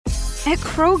At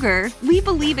Kroger, we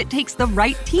believe it takes the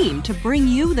right team to bring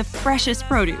you the freshest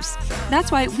produce.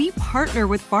 That's why we partner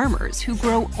with farmers who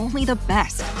grow only the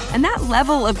best. And that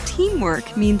level of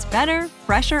teamwork means better,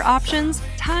 fresher options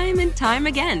time and time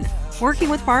again. Working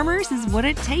with farmers is what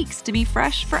it takes to be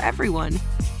fresh for everyone.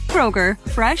 Kroger,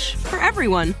 fresh for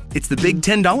everyone. It's the big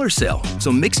 $10 sale,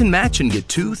 so mix and match and get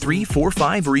 2, 3, 4,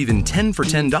 5, or even 10 for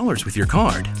 $10 with your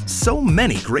card. So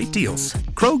many great deals.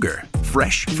 Kroger,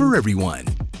 fresh for everyone.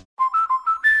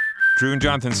 Drew and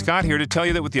Jonathan Scott here to tell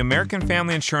you that with the American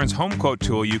Family Insurance Home Quote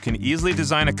tool, you can easily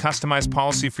design a customized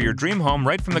policy for your dream home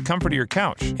right from the comfort of your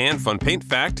couch. And fun paint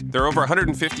fact, there are over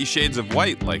 150 shades of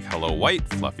white, like Hello White,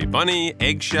 Fluffy Bunny,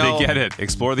 Eggshell. They get it.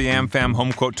 Explore the AmFam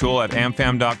Home Quote tool at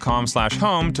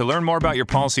amfam.com/home to learn more about your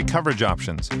policy coverage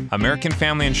options. American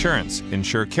Family Insurance.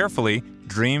 Insure carefully,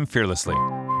 dream fearlessly.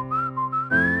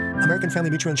 American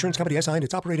Family Mutual Insurance Company SI and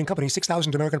its operating company,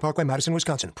 6000 American Parkway, Madison,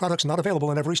 Wisconsin. Products not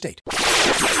available in every state.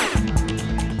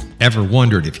 Ever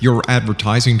wondered if your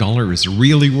advertising dollar is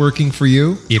really working for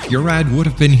you? If your ad would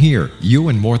have been here, you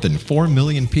and more than 4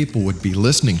 million people would be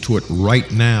listening to it right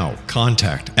now.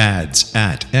 Contact ads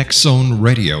at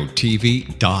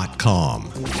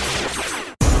xzoneradiotv.com.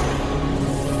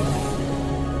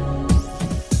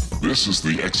 This is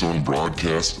the X-Zone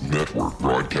Broadcast Network,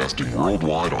 broadcasting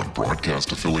worldwide on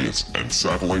broadcast affiliates and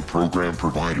satellite program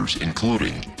providers,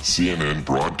 including CNN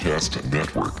Broadcast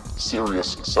Network,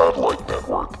 Sirius Satellite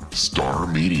Network, Star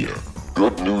Media,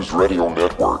 Good News Radio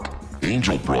Network,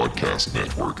 Angel Broadcast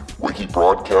Network, Wiki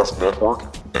Broadcast Network,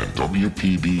 and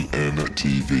WPBN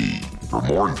TV. For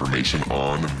more information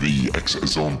on the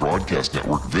X-Zone Broadcast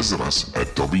Network, visit us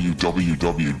at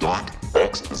www.xzbn.net.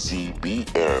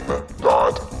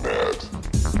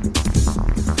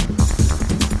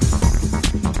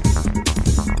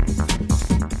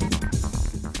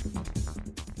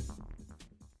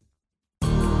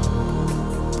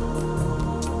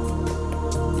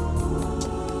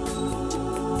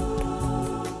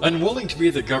 Unwilling to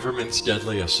be the government's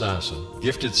deadly assassin,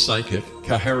 gifted psychic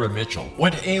Kahara Mitchell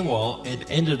went AWOL and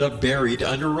ended up buried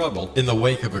under rubble in the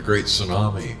wake of a great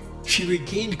tsunami. She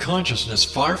regained consciousness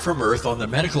far from Earth on the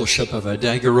medical ship of a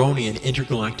Daguerreonian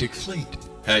intergalactic fleet.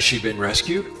 Has she been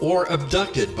rescued or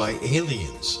abducted by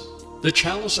aliens? The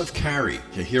Chalice of Carrie,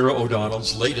 Kahira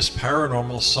O'Donnell's latest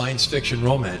paranormal science fiction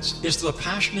romance, is the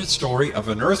passionate story of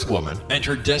an Earthwoman and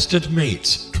her destined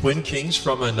mates, twin kings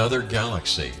from another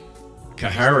galaxy.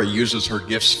 Kahara uses her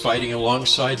gifts fighting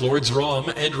alongside Lords Rom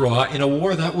and Ra in a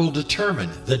war that will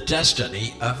determine the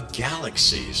destiny of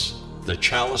galaxies. The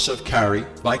Chalice of Carrie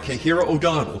by Kahira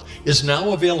O'Donnell is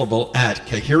now available at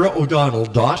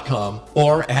KahiraO'Donnell.com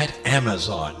or at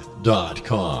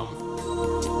Amazon.com.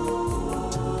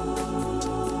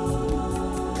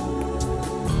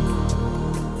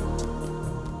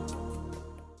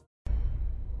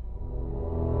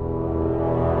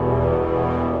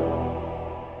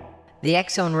 The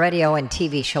X-Zone Radio and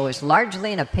TV show is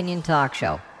largely an opinion talk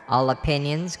show. All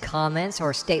opinions, comments,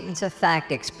 or statements of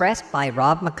fact expressed by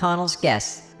Rob McConnell's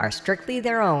guests are strictly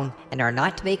their own and are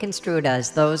not to be construed as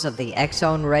those of the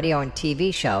X-Zone Radio and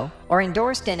TV show or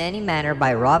endorsed in any manner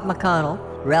by Rob McConnell,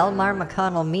 Relmar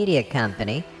McConnell Media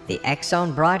Company, the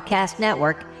X-Zone Broadcast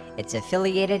Network, its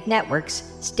affiliated networks,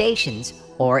 stations,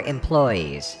 or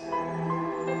employees.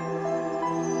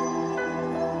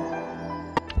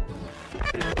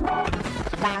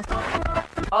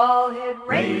 All Hit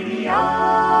Radio.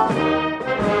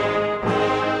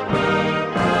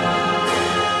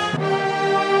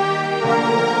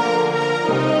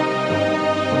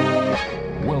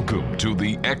 Welcome to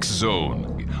the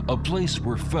X-Zone, a place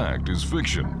where fact is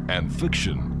fiction and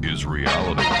fiction is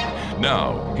reality.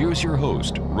 Now, here's your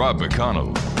host, Rob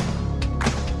McConnell.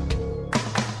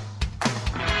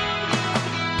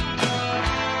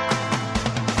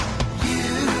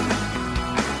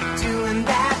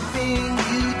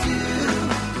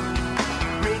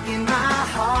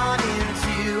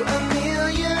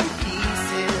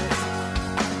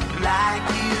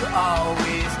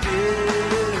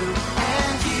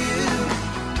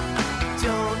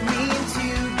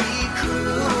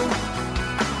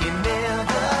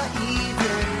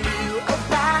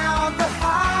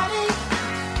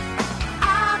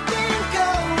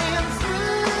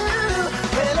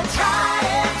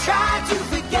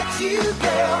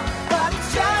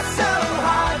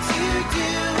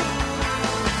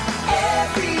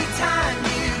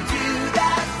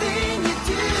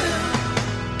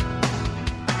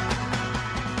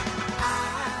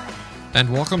 And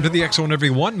welcome to the X-Zone,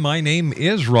 everyone. My name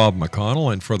is Rob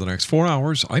McConnell, and for the next 4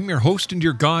 hours, I'm your host and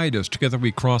your guide as together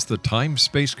we cross the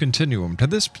time-space continuum to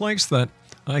this place that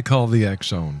I call the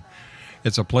X-Zone.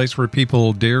 It's a place where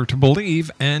people dare to believe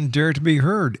and dare to be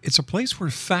heard. It's a place where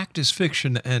fact is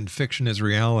fiction and fiction is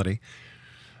reality.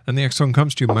 And the X Zone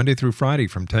comes to you Monday through Friday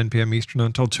from 10 p.m. Eastern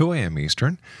until 2 a.m.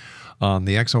 Eastern on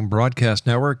the X Zone Broadcast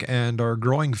Network and our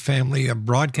growing family of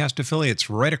broadcast affiliates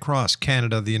right across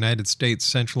Canada, the United States,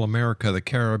 Central America, the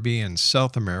Caribbean,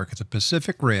 South America, the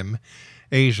Pacific Rim,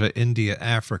 Asia, India,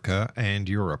 Africa, and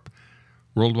Europe.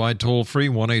 Worldwide toll-free,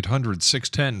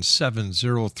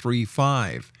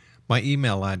 1-800-610-7035. My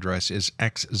email address is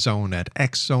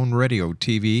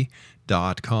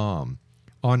xzone@xzoneradiotv.com.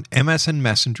 On MSN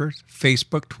Messenger,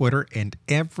 Facebook, Twitter, and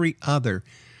every other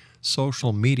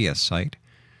social media site,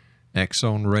 X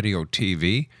Zone Radio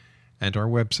TV, and our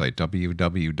website,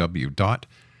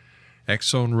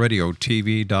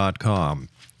 www.xzoneradiotv.com.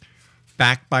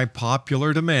 Back by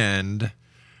popular demand,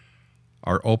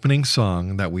 our opening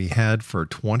song that we had for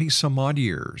 20-some-odd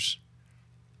years,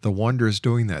 The Wonders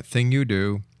Doing That Thing You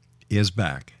Do, is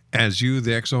back, as you,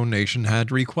 the X Zone Nation,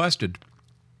 had requested.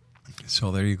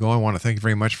 So there you go. I want to thank you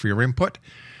very much for your input.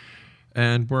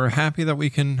 And we're happy that we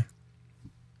can,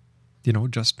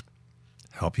 just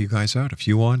help you guys out. If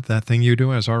you want That Thing You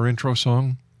Do as our intro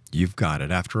song, you've got it.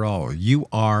 After all, you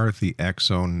are the X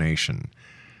Zone Nation.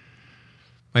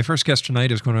 My first guest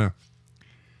tonight is going to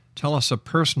tell us a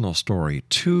personal story.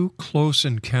 2 close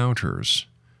encounters.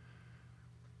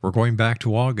 We're going back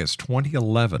to August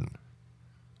 2011.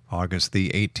 August the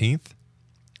 18th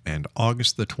and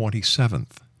August the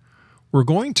 27th. We're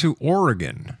going to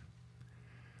Oregon.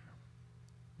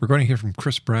 We're going to hear from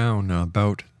Chris Brown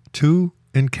about 2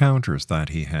 encounters that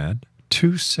he had,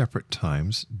 2 separate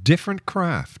times, different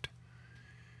craft.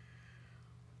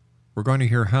 We're going to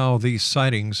hear how these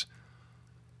sightings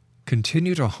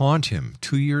continue to haunt him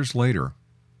 2 years later.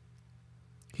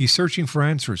 He's searching for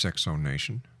answers, X Zone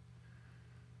Nation.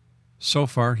 So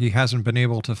far, he hasn't been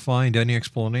able to find any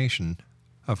explanation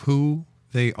of who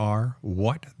they are,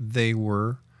 what they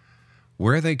were,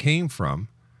 where they came from,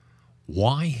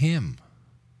 why him.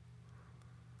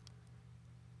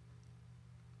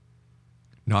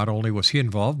 Not only was he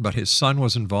involved, but his son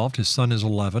was involved. His son is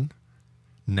 11.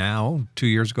 Now, 2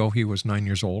 years ago, he was 9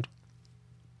 years old.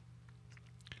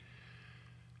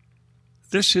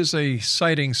 This is a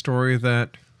sighting story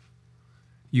that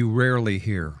you rarely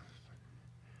hear.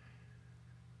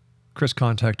 Chris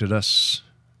contacted us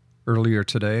earlier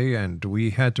today, and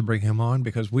we had to bring him on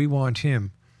because we want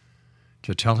him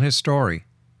to tell his story.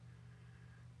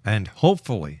 And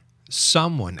hopefully,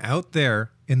 someone out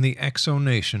there in the X Zone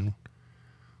Nation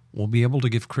will be able to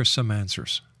give Chris some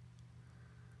answers.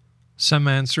 Some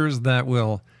answers that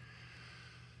will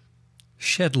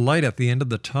shed light at the end of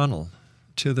the tunnel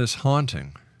to this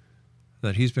haunting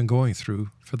that he's been going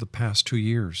through for the past 2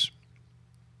 years.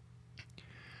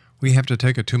 We have to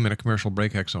take a 2-minute commercial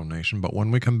break, X Zone Nation, but when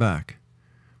we come back,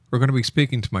 we're going to be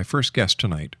speaking to my first guest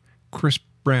tonight, Chris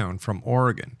Brown from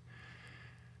Oregon.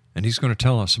 And he's going to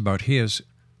tell us about his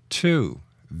 2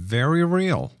 very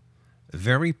real,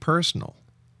 very personal,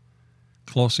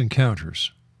 close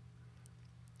encounters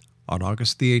on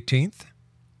August the 18th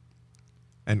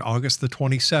and August the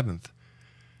 27th,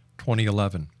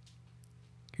 2011.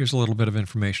 Here's a little bit of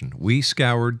information. We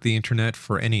scoured the internet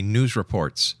for any news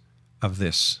reports of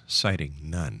this sighting.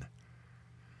 None.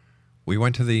 We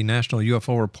went to the National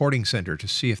UFO Reporting Center to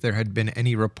see if there had been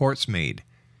any reports made.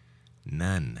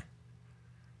 None.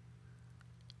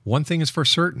 One thing is for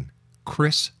certain.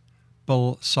 Chris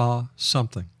saw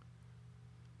something.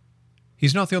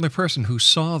 He's not the only person who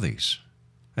saw these,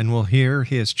 and we'll hear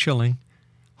his chilling,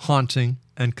 haunting,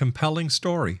 and compelling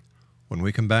story when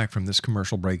we come back from this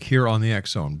commercial break here on the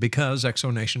X Zone. Because, X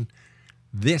Zone Nation,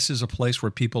 this is a place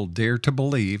where people dare to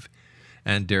believe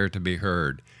and dare to be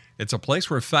heard. It's a place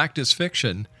where fact is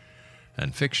fiction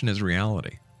and fiction is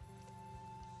reality.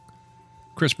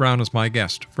 Chris Brown is my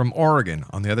guest from Oregon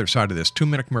on the other side of this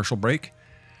 2-minute commercial break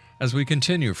as we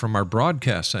continue from our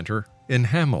broadcast center in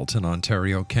Hamilton,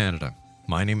 Ontario, Canada.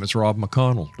 My name is Rob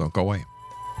McConnell. Don't go away.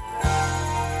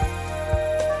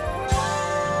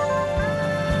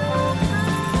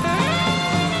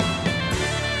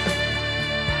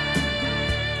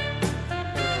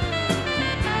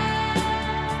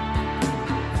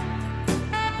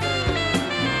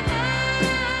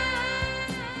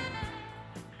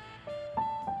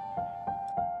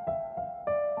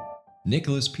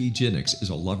 Nicholas P. Jennings is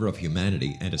a lover of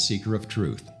humanity and a seeker of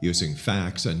truth. Using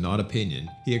facts and not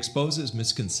opinion, he exposes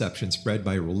misconceptions spread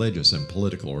by religious and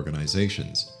political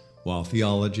organizations. While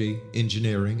theology,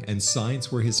 engineering, and science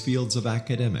were his fields of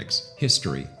academics,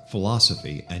 history,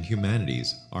 philosophy, and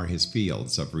humanities are his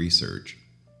fields of research.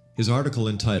 His article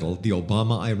entitled, "The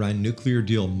Obama-Iran Nuclear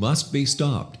Deal Must Be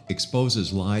Stopped,"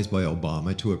 exposes lies by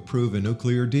Obama to approve a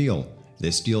nuclear deal.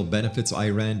 This deal benefits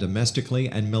Iran domestically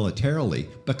and militarily,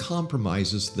 but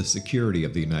compromises the security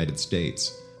of the United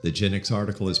States. The Genix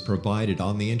article is provided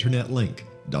on the internet link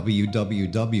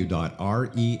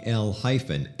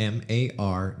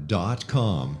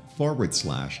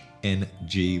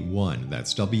www.rel-mar.com/NG1.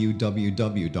 That's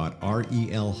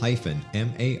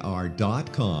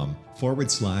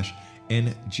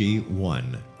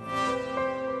www.rel-mar.com/NG1.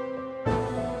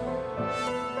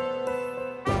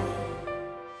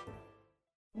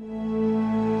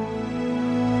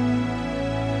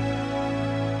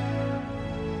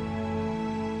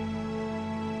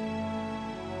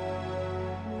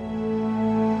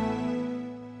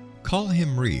 Call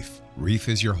him Reef. Reef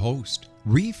is your host.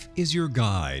 Reef is your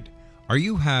guide. Are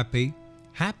you happy?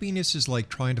 Happiness is like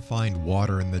trying to find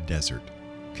water in the desert.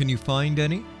 Can you find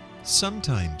any?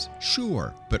 Sometimes,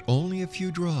 sure, but only a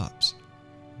few drops.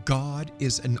 God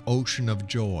is an ocean of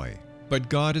joy, but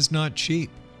God is not cheap.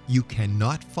 You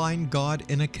cannot find God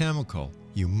in a chemical.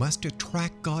 You must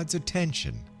attract God's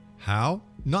attention. How?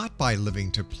 Not by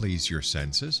living to please your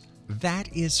senses. That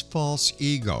is false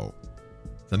ego.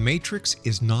 The Matrix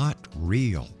is not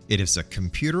real. It is a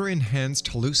computer-enhanced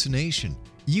hallucination.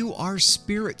 You are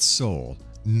spirit soul,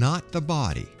 not the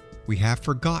body. We have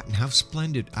forgotten how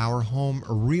splendid our home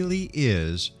really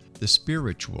is, the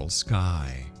spiritual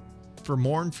sky. For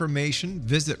more information,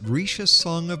 visit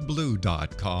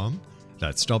rishasongofblue.com.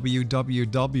 That's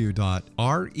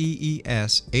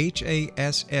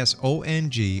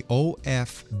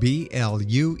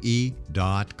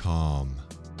www.reessongofblue.com.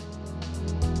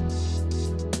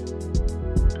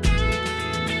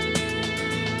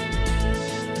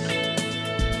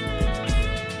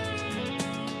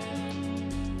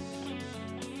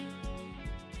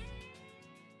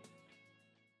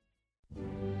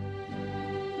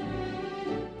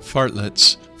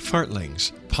 Fartlets,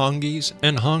 fartlings, pongies,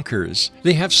 and honkers.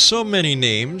 They have so many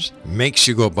names, makes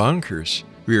you go bonkers.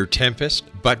 Rear tempest,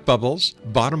 butt bubbles,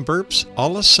 bottom burps,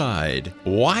 all aside.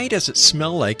 Why does it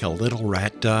smell like a little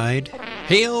rat died?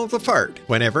 Hail the fart,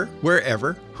 whenever,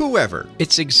 wherever, whoever.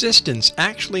 Its existence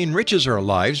actually enriches our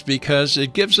lives because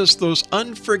it gives us those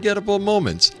unforgettable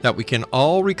moments that we can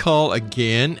all recall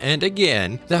again and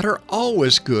again that are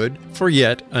always good for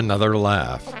yet another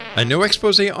laugh. A new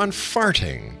expose on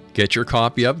farting. Get your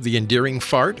copy of The Endearing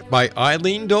Fart by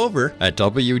Eileen Dover at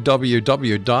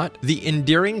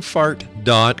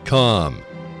www.theendearingfart.com.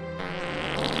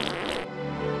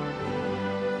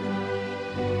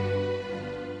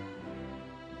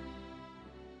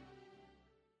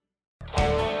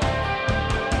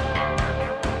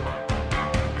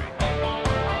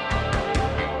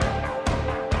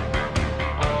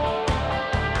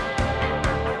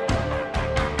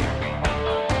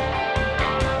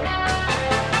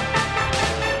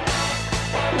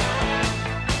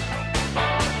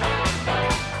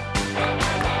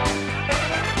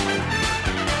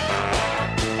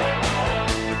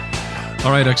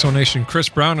 All right, Exonation, Chris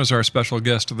Brown is our special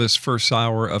guest of this first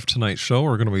hour of tonight's show.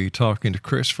 We're going to be talking to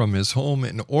Chris from his home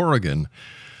in Oregon.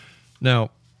 Now,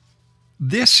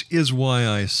 this is why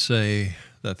I say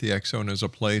that the X-Zone is a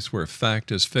place where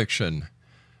fact is fiction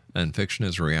and fiction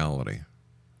is reality.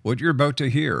 What you're about to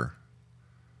hear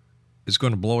is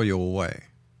going to blow you away.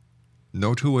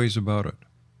 No two ways about it.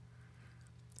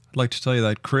 I'd like to tell you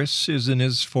that Chris is in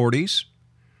his 40s.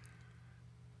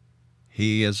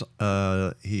 He's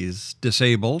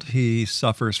disabled. He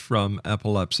suffers from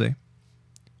epilepsy.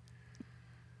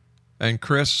 And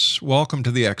Chris, welcome to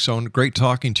the X-Zone. Great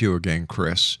talking to you again,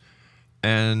 Chris.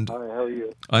 And hi, how are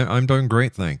you? I'm doing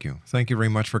great, thank you. Thank you very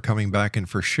much for coming back and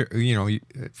for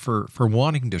for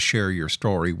wanting to share your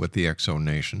story with the X-Zone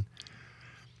Nation.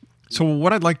 So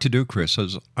what I'd like to do, Chris,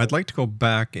 is I'd like to go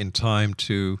back in time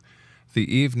to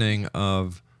the evening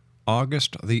of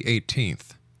August the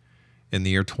 18th. In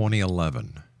the year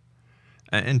 2011,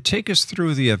 and take us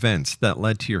through the events that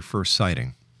led to your first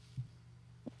sighting.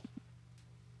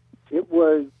 It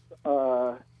was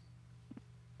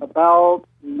about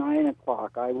 9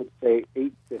 o'clock, I would say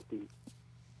 8:50.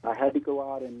 I had to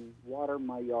go out and water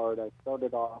my yard. I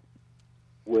started off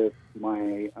with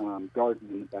my garden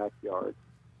in the backyard.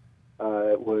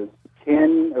 It was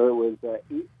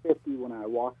 8:50 when I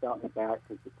walked out in the back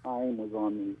because the time was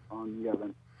on the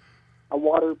oven. I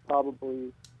watered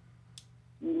probably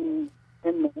 10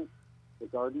 minutes, the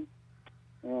garden,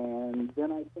 and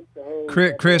then I took the hay.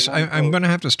 Chris, I'm going to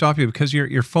have to stop you because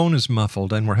your phone is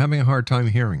muffled and we're having a hard time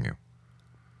hearing you.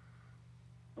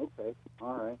 Okay,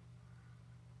 all right.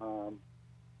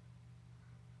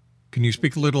 Can you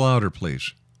speak a little louder,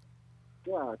 please?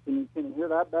 Yeah, can you hear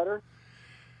that better?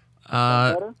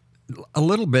 A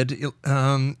little bit.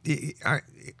 Can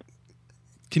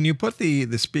you put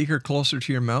the speaker closer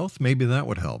to your mouth? Maybe that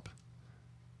would help.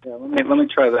 Yeah, let me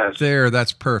try that. There,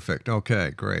 that's perfect.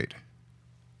 Okay, great.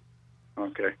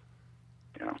 Okay.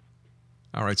 Yeah.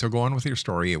 All right, so go on with your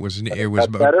story. It was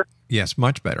better? Yes,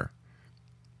 much better.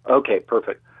 Okay,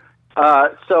 perfect.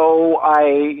 So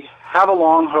I have a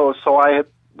long hose, so I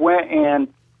went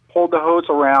and pulled the hose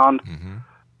around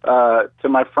to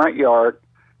my front yard,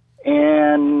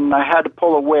 and I had to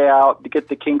pull it way out to get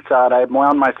the kinks out. I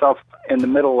wound myself in the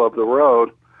middle of the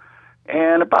road,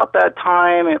 and about that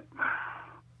time,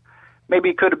 maybe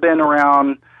it could have been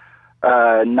around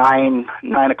 9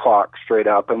 o'clock straight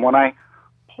up. And when I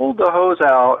pulled the hose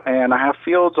out, and I have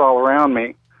fields all around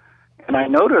me, and I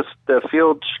noticed the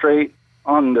field straight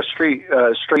on the street,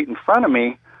 straight in front of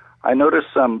me, I noticed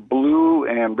some blue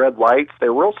and red lights. They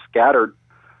were real scattered.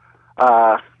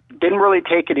 Didn't really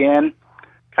take it in,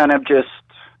 kind of just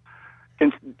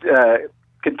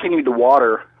continued to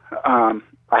water.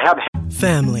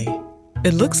 Family.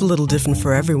 It looks a little different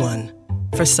for everyone.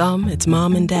 For some, it's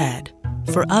mom and dad.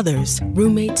 For others,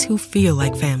 roommates who feel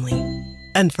like family.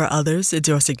 And for others, it's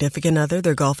your significant other,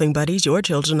 their golfing buddies, your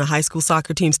children, a high school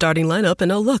soccer team starting lineup, and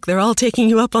oh look, they're all taking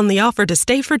you up on the offer to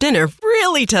stay for dinner,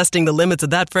 really testing the limits of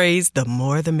that phrase, the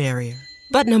more the merrier.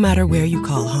 But no matter where you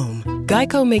call home,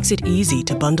 Geico makes it easy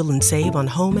to bundle and save on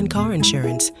home and car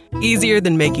insurance. Easier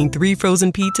than making 3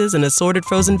 frozen pizzas and assorted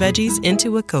frozen veggies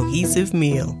into a cohesive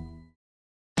meal.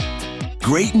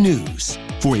 Great news.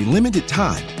 For a limited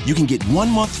time, you can get 1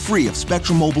 month free of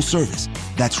Spectrum Mobile service.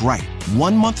 That's right,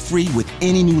 1 month free with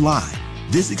any new line.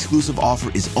 This exclusive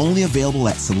offer is only available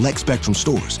at select Spectrum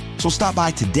stores, so stop by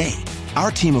today.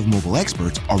 Our team of mobile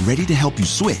experts are ready to help you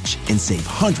switch and save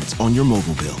hundreds on your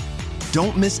mobile bill.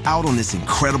 Don't miss out on this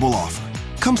incredible offer.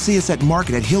 Come see us at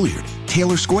Market at Hilliard,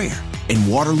 Taylor Square, and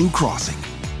Waterloo Crossing.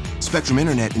 Spectrum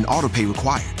Internet and autopay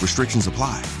required. Restrictions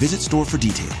apply. Visit store for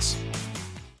details.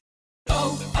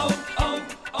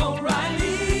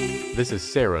 This is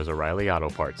Sarah's O'Reilly Auto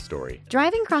Parts story.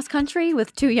 Driving cross-country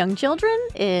with 2 young children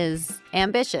is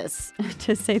ambitious,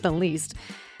 to say the least.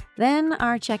 Then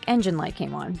our check engine light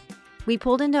came on. We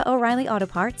pulled into O'Reilly Auto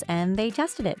Parts and they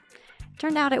tested it.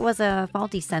 Turned out it was a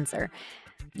faulty sensor.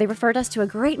 They referred us to a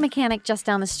great mechanic just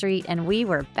down the street and we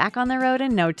were back on the road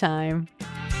in no time.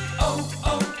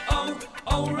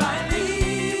 O'Reilly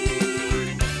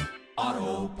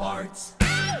Auto Parts.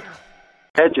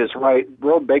 Hedges, right,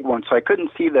 real big ones, so I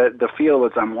couldn't see the field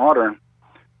as I'm watering.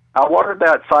 I watered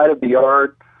that side of the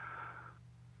yard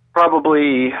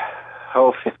probably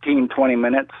 15, 20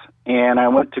 minutes, and I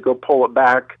went to go pull it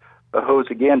back, the hose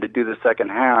again, to do the second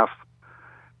half.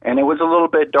 And it was a little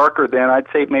bit darker then. I'd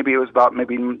say maybe it was about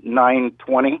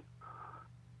 9:20.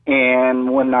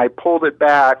 And when I pulled it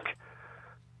back,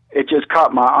 it just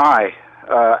caught my eye.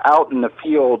 Out in the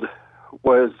field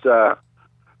was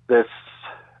this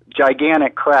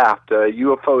gigantic craft, a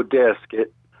UFO disc.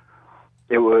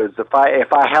 It was, if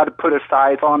I had to put a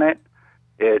size on it,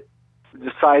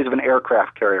 the size of an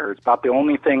aircraft carrier. It's about the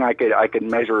only thing I could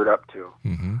measure it up to.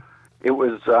 Mm-hmm. It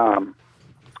was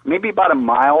maybe about a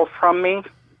mile from me,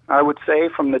 I would say,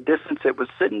 from the distance. It was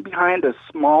sitting behind a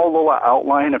small little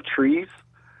outline of trees.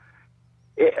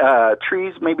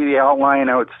 Trees, maybe the outline,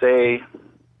 I would say,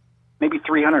 maybe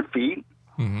 300 feet.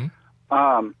 Mm-hmm.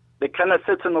 It kind of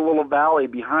sits in a little valley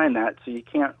behind that, so you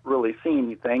can't really see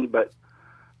anything. But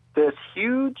this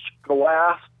huge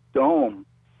glass dome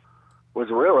was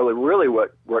really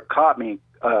what caught me.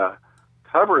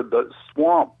 Covered the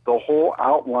swamp, the whole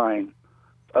outline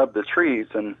of the trees.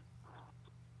 And,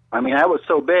 I mean, that was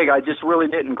so big, I just really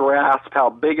didn't grasp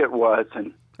how big it was.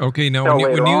 And okay, now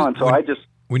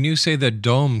when you say the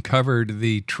dome covered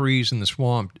the trees in the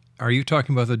swamp, are you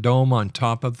talking about the dome on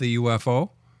top of the UFO?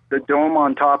 The dome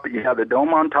on top, the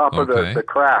dome on top of the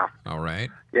craft. All right.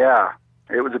 Yeah,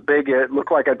 it was it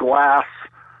looked like a glass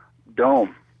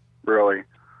dome, really.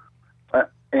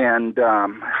 And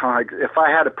if I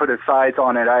had to put a size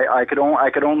on it, I could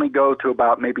only go to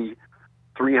about maybe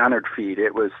 300 feet.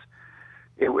 It was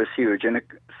huge, and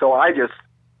so I just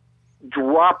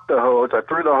dropped the hose. I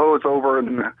threw the hose over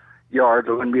in the yard,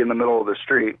 so it wouldn't be in the middle of the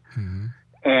street,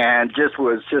 and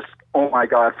was oh my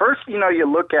God! First, you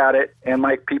look at it, and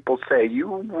like people say,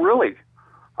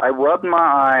 I rubbed my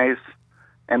eyes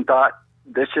and thought,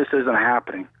 this just isn't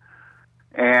happening,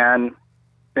 and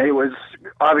it was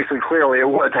clearly it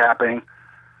was happening.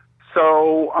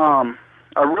 So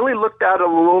I really looked at it a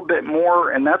little bit more,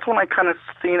 and that's when I kind of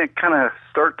seen it kind of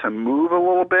start to move a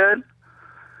little bit.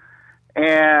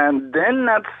 And then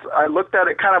I looked at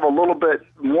it kind of a little bit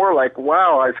more like,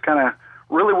 wow, I was kind of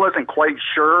really wasn't quite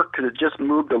sure because it just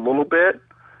moved a little bit.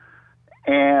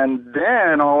 And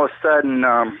then all of a sudden,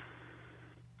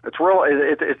 it's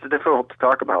difficult to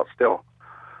talk about still.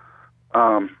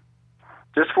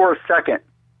 Just for a second,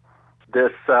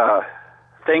 this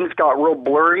things got real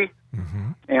blurry,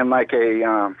 and like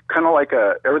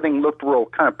everything looked real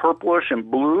kind of purplish and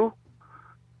blue,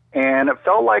 and it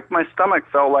felt like my stomach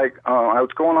felt like I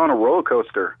was going on a roller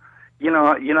coaster. You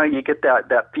know, you get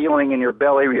that feeling in your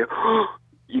belly.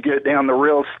 You get down the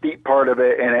real steep part of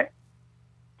it, and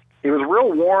it was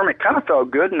real warm. It kind of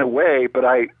felt good in a way, but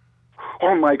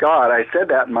oh my God, I said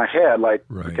that in my head,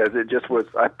 because it just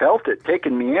was. I felt it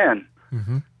taking me in.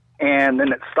 And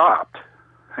then it stopped.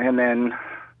 And then,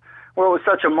 well, it was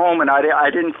such a moment. I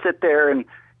didn't sit there and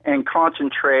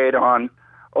concentrate on,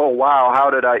 oh, wow, how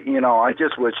did I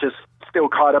just was just still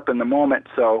caught up in the moment.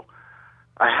 So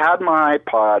I had my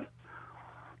iPod,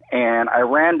 and I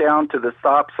ran down to the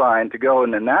stop sign to go,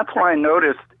 and then that's when I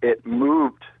noticed it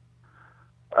moved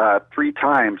 3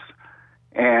 times.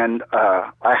 And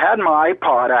I had my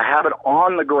iPod. I have it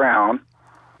on the ground.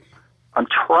 I'm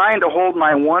trying to hold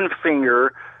my one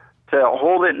finger to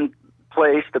hold it in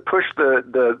place, to push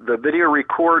the video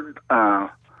record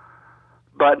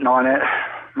button on it.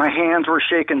 My hands were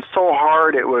shaking so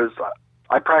hard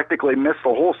I practically missed the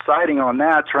whole sighting on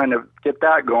that, trying to get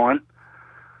that going.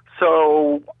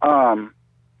 So I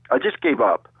just gave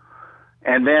up.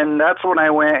 And then that's when I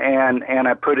went and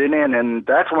I put it in, and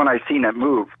that's when I seen it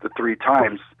move the 3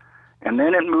 times. And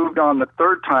then it moved on the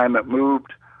 3rd time. It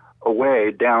moved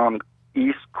away down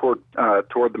east toward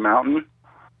the mountain.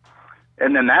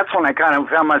 And then that's when I kind of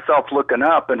found myself looking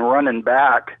up and running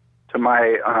back to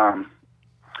my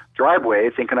driveway,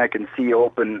 thinking I can see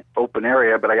open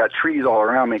area, but I got trees all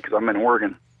around me because I'm in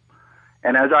Oregon.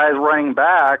 And as I was running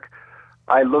back,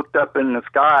 I looked up in the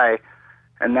sky,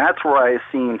 and that's where I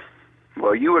seen,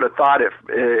 well, you would have thought if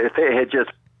it had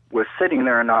just was sitting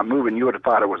there and not moving, you would have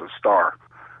thought it was a star.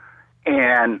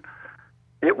 And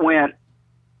it went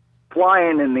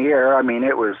flying in the air. I mean,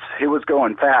 it was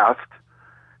going fast,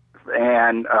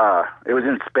 and it was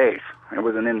in space. It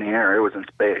wasn't in the air. It was in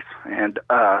space. And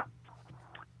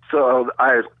so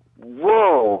I was,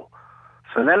 whoa.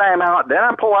 So then I'm out. Then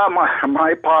I pull out my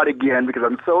iPod again because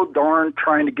I'm so darn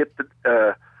trying to get this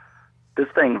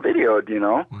thing videoed,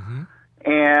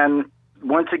 And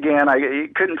once again, I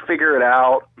couldn't figure it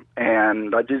out,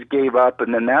 and I just gave up.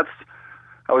 And then I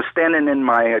was standing in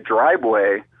my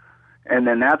driveway. And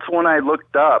then that's when I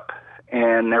looked up,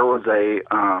 and there was a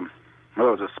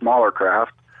smaller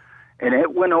craft, and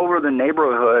it went over the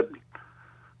neighborhood.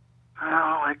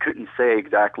 Oh, I couldn't say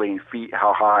exactly in feet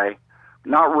how high,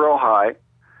 not real high,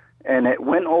 and it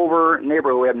went over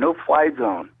neighborhood. We have no fly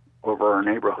zone over our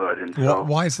neighborhood, and so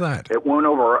why is that? It went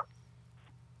over.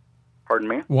 Pardon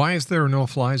me. Why is there no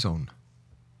fly zone?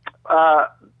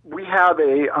 We have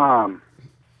a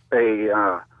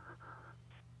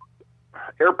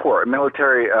airport, a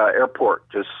military airport,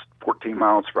 just 14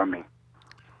 miles from me.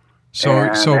 So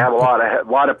they have a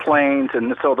lot of planes,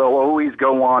 and so they'll always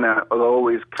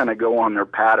kind of go on their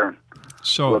pattern.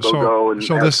 So they'll go and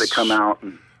as they come out.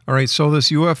 All right. So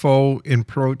this UFO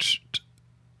approached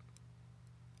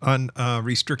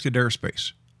unrestricted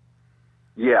airspace.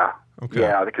 Yeah. Okay.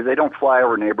 Yeah, because they don't fly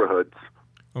over neighborhoods.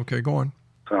 Okay, go on.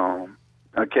 So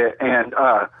okay, and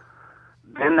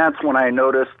then that's when I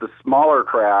noticed the smaller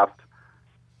craft.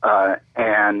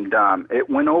 And it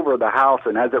went over the house,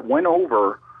 and as it went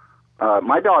over,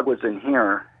 my dog was in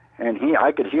here, and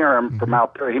I could hear him from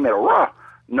out there. He made a rough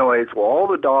noise. Well, all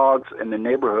the dogs in the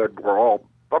neighborhood were all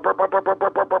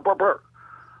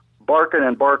barking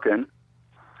and barking.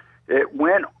 It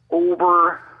went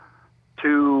over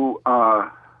to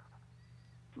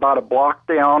about a block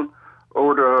down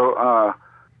over to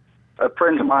a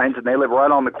friend of mine's, and they live right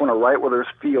on the corner, right where there's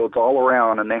fields all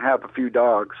around, and they have a few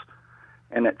dogs.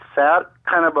 And it sat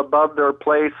kind of above their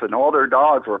place, and all their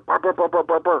dogs were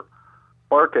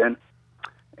barking.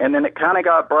 And then it kind of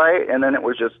got bright, and then it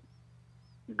was just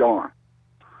gone.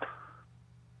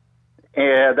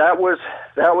 And that was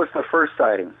the first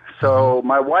sighting. So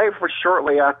my wife was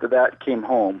shortly after that came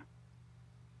home.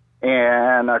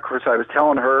 And, of course, I was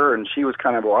telling her, and she was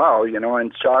kind of, wow,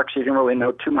 in shock. She didn't really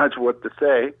know too much what to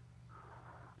say.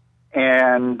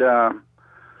 And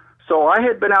so I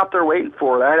had been out there waiting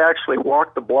for it. I had actually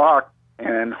walked the block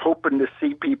and hoping to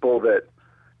see people that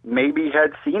maybe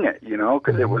had seen it,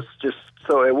 because it was just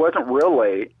so, it wasn't real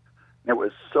late. It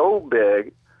was so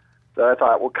big that I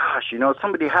thought, well, gosh,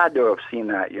 somebody had to have seen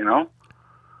that,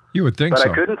 You would think so.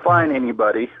 But I couldn't find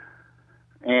anybody.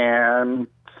 And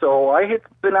so I had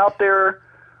been out there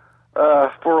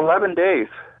for 11 days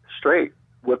straight.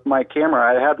 with my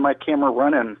camera. I had my camera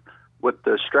running with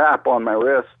the strap on my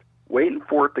wrist, waiting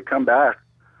for it to come back.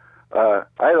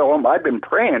 I've been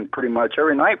praying pretty much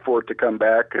every night for it to come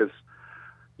back because,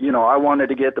 I wanted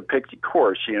to get the pixie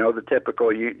course, the typical,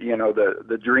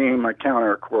 the dream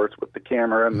encounter course with the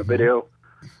camera and the video.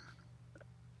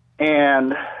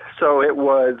 And so it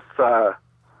was the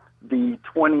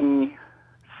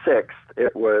 26th.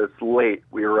 It was late.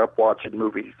 We were up watching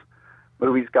movies.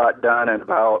 Movies got done at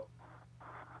about,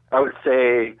 I would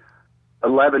say,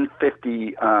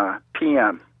 11:50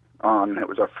 p.m. It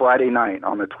was a Friday night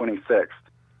on the 26th.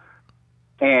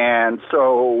 And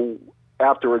so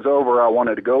after it was over, I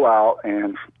wanted to go out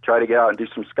and try to get out and do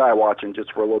some sky watching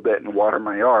just for a little bit and water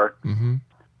my yard. Mm-hmm.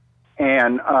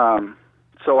 And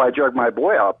so I dragged my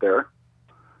boy out there,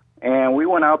 and we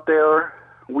went out there.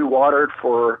 We watered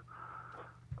for,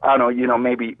 I don't know,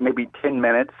 maybe 10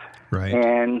 minutes. Right.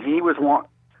 And he was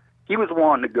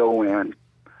wanting to go in.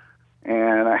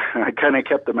 And I kind of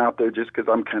kept him out there just because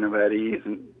I'm kind of at unease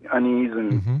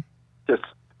and just,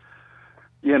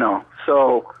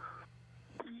 So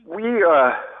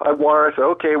I watered. I said,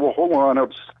 okay, well, hold on. It'll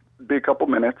just be a couple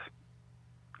minutes.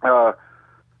 So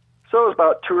it was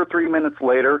about 2 or 3 minutes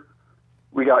later,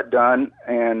 we got done,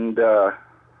 and I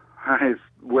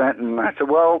went and I said,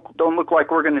 well, don't look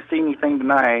like we're going to see anything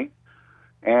tonight.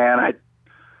 And I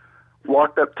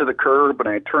walked up to the curb, and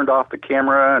I turned off the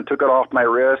camera and took it off my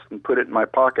wrist and put it in my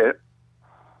pocket,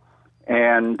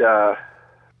 and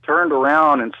turned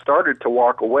around and started to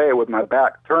walk away with my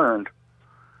back turned.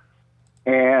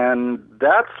 And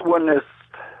that's when this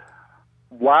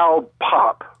loud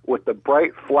pop with the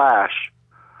bright flash,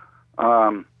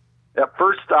 at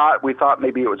first we thought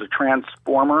maybe it was a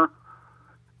transformer,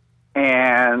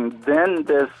 and then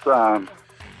this...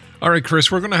 All right, Chris,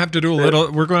 we're going to have to do a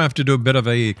bit of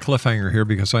a cliffhanger here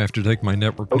because I have to take my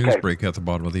network news break at the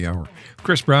bottom of the hour.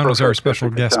 Chris Brown is our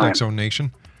special guest, X-Zone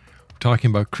Nation. We're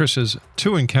talking about Chris's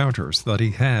 2 encounters that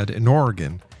he had in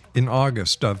Oregon in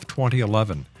August of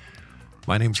 2011.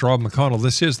 My name's Rob McConnell.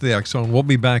 This is the X-Zone. We'll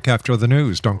be back after the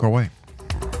news. Don't go away.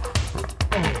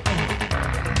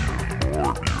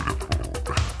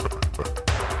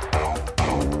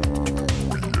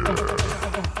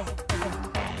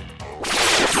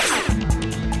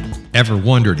 Ever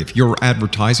wondered if your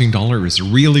advertising dollar is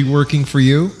really working for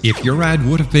you? If your ad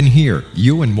would have been here,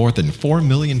 you and more than 4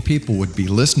 million people would be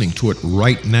listening to it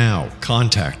right now.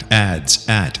 Contact ads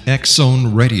at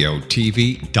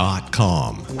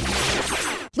xzoneradiotv.com.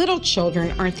 Little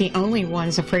children aren't the only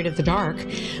ones afraid of the dark.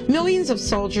 Millions of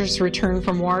soldiers return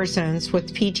from war zones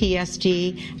with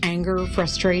PTSD, anger,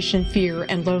 frustration, fear,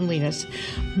 and loneliness,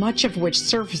 much of which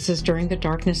surfaces during the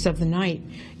darkness of the night.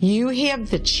 You have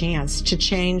the chance to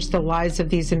change the lives of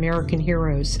these American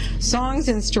heroes. Songs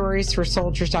and Stories for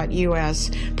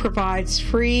Soldiers.us provides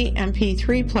free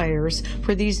MP3 players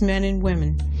for these men and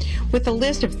women. With a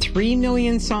list of 3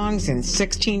 million songs in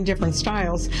 16 different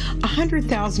styles,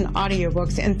 100,000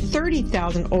 audiobooks, and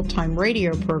 30,000 old-time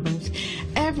radio programs,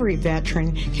 every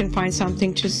veteran can find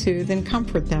something to soothe and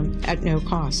comfort them at no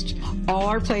cost. All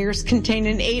our players contain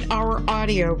an 8-hour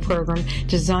audio program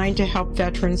designed to help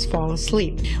veterans fall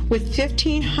asleep. With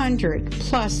 1,500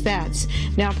 plus vets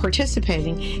now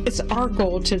participating, it's our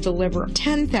goal to deliver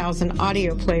 10,000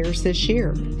 audio players this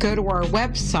year. Go to our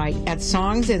website at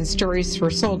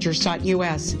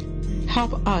songsandstoriesforsoldiers.us.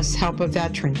 Help us help a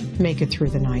veteran make it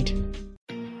through the night.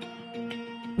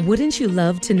 Wouldn't you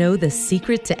love to know the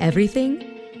secret to everything?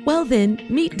 Well then,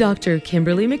 meet Dr.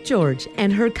 Kimberly McGeorge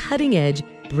and her cutting-edge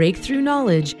breakthrough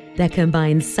knowledge that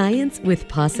combines science with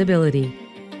possibility.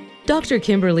 Dr.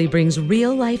 Kimberly brings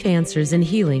real-life answers and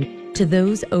healing to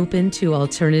those open to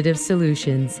alternative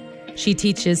solutions. She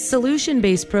teaches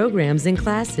solution-based programs and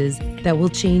classes that will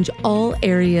change all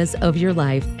areas of your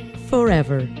life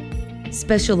forever.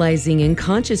 Specializing in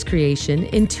conscious creation,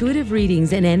 intuitive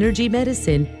readings, and energy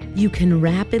medicine, you can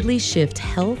rapidly shift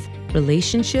health,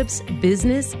 relationships,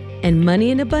 business, and money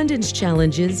and abundance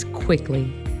challenges quickly.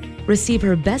 Receive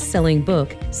her best-selling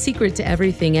book, Secret to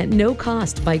Everything, at no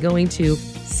cost by going to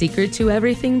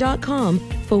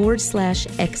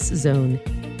secrettoeverything.com/X-Zone.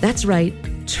 That's right,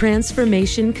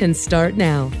 transformation can start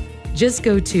now. Just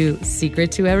go to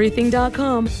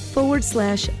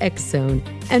secrettoeverything.com/X-Zone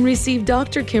and receive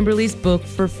Dr. Kimberly's book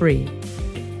for free.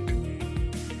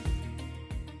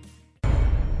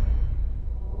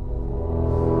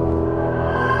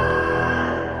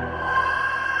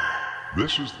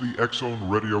 This is the X-Zone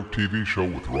Radio TV show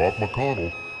with Rob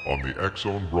McConnell on the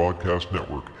X-Zone Broadcast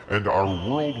Network and our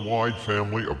worldwide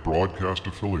family of broadcast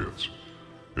affiliates.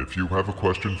 If you have a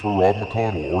question for Rob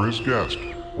McConnell or his guest,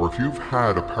 or if you've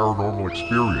had a paranormal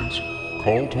experience,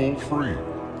 call toll-free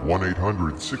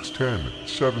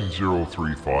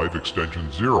 1-800-610-7035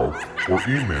 extension 0 or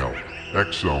email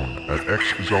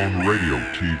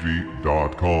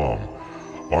xzone@xzoneradiotv.com.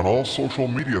 On all social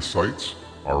media sites,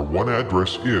 our one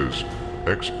address is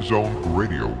X-Zone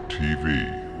Radio TV.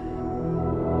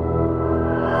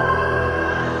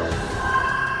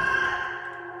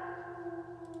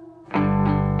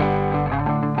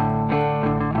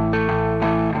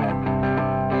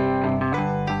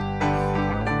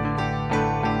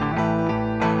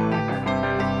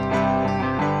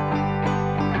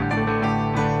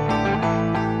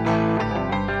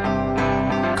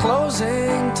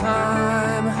 Closing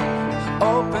time.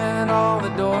 Open all the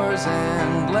doors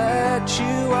and let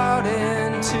you out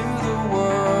into the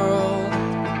world.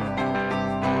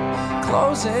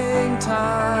 Closing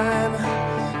time.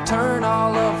 Turn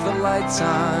all of the lights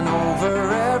on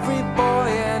over every boy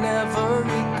and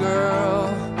every girl.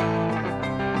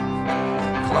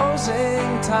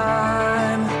 Closing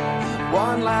time.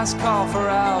 One last call for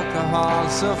alcohol,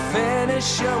 so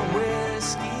finish your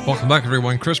whiskey. Welcome back,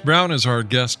 everyone. Chris Brown is our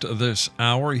guest this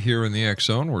hour here in the X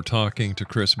Zone. We're talking to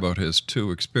Chris about his two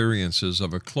experiences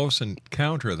of a close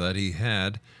encounter that he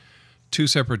had. Two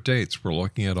separate dates. We're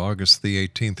looking at August the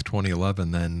 18th,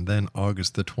 2011, and then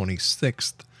August the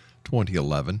 26th,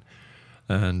 2011.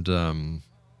 And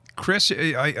Chris,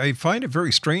 I find it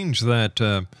very strange that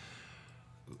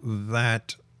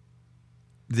that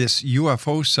this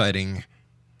UFO sighting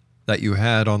that you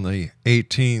had on the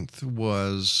 18th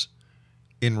was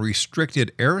in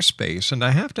restricted airspace. And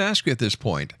I have to ask you at this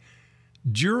point,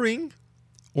 during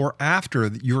or after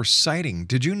your sighting,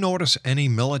 did you notice any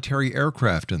military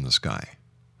aircraft in the sky?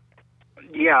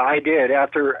 Yeah, I did.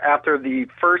 After the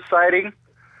first sighting,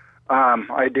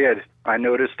 I did. I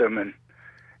noticed them, and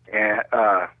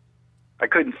I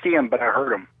couldn't see them, but I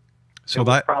heard them. So it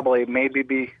that probably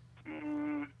maybe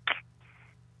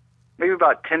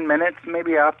about 10 minutes,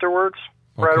 maybe afterwards,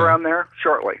 right around there,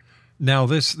 shortly. Now,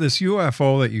 this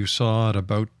UFO that you saw at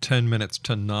about 10 minutes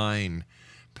to 9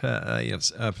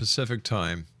 Pacific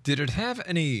time, did it have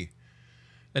any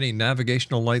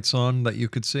navigational lights on that you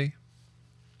could see?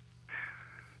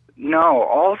 No,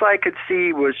 all I could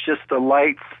see was just the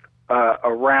lights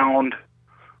around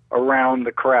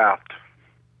the craft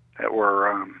that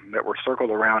were circled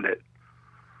around it.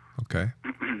 Okay.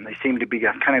 They seemed to be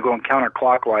kind of going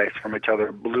counterclockwise from each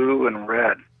other, blue and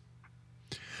red.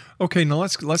 Okay, now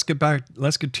let's get back.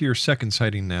 Let's get to your second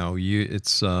sighting now.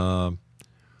 It's about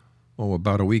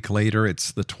a week later.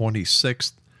 It's the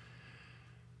 26th,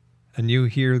 and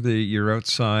you're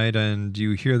outside and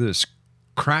you hear this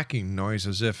cracking noise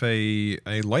as if a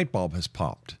light bulb has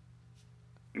popped.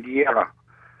 Yeah,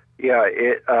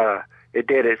 it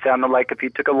did. It sounded like if you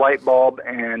took a light bulb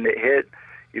and it hit,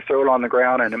 you throw it on the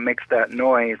ground and it makes that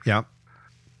noise. Yeah.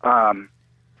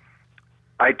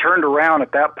 I turned around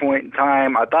at that point in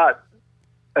time. I thought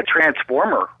a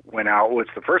transformer went out was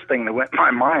the first thing that went in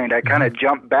my mind. I kind of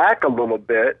jumped back a little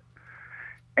bit,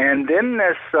 and then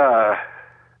this,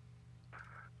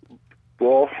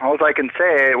 all I can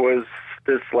say, it was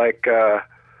this like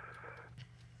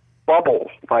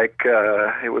bubble, like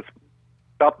it was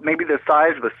about maybe the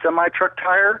size of a semi-truck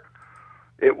tire.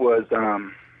 It was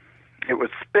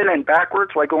spinning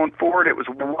backwards, like going forward. It was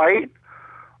white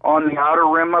on the outer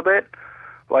rim of it,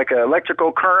 like an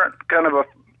electrical current, kind of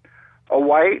a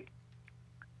white,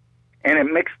 and it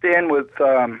mixed in with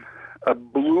a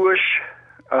bluish,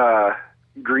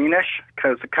 greenish,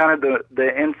 because kind of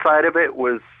the inside of it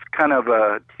was kind of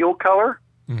a teal color.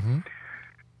 Mm-hmm.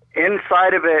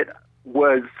 Inside of it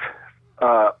was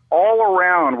all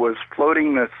around was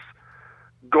floating this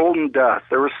golden dust.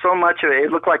 There was so much of it.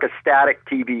 It looked like a static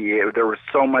TV. There was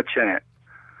so much in it.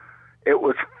 It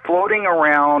was floating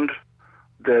around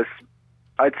this,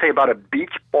 I'd say about a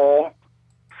beach ball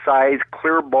size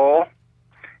clear ball.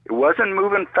 It wasn't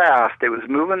moving fast. It was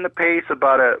moving the pace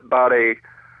about a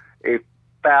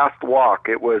fast walk.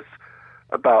 It was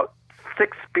about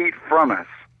 6 feet from us.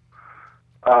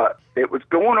 It was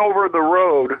going over the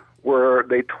road where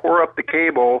they tore up the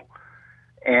cable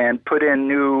and put in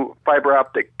new fiber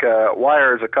optic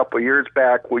wires a couple of years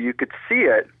back where you could see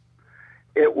it.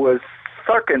 It was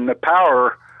sucking the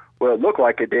power. Well, it looked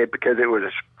like it did because it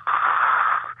was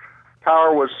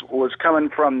power was coming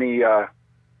from the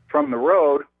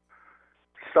road,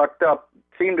 sucked up,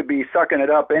 seemed to be sucking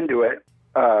it up into it.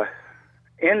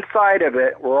 Inside of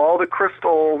it, where all the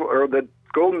crystal or the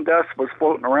golden dust was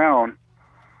floating around,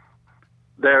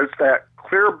 there's that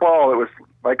clear ball. It was,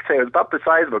 like I say, it was about the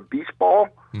size of a beach ball.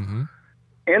 Mm-hmm.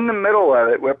 In the middle of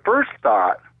it, we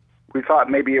thought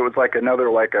maybe it was like another,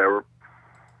 like a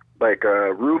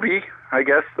ruby, I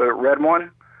guess, the red one.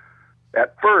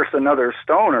 at first another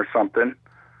stone or something,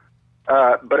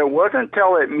 but it wasn't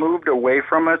until it moved away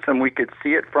from us and we could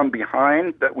see it from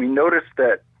behind that we noticed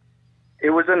that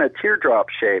it was in a teardrop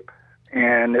shape,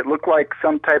 and it looked like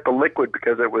some type of liquid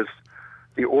because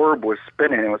the orb was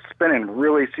spinning. It was spinning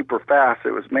really super fast.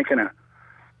 It was making a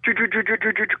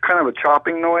kind of a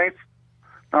chopping noise,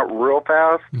 not real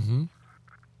fast. Mm-hmm.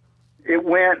 It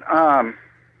went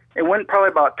probably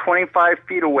about 25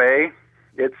 feet away.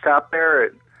 It sat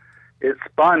there. It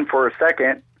spun for a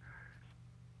second,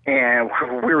 and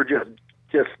we were just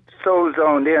so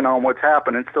zoned in on what's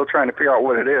happening, still trying to figure out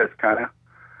what it is, kind of.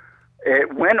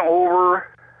 It went over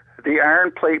the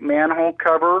iron plate manhole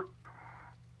cover.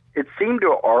 It seemed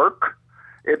to arc.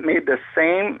 It made the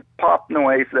same pop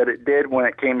noise that it did when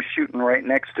it came shooting right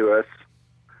next to us.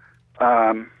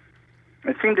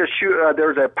 It seemed to shoot.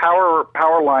 There's a power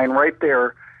line right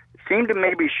there. It seemed to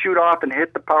maybe shoot off and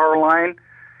hit the power line,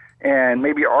 and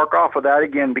maybe arc off of that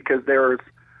again because there's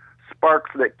sparks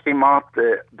that came off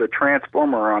the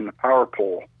transformer on the power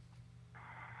pole.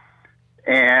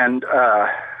 And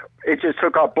it just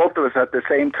took out both of us at the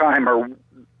same time, or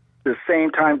the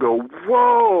same time go,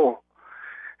 whoa!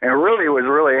 And really, it was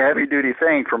really a heavy-duty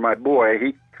thing for my boy.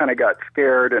 He kind of got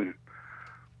scared, and,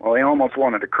 well, he almost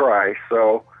wanted to cry.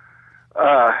 So,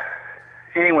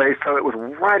 anyway, so it was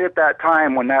right at that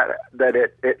time when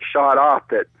it shot off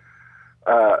that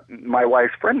my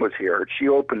wife's friend was here. She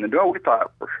opened the door. We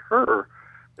thought for sure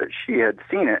that she had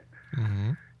seen it,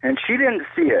 and she didn't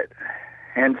see it.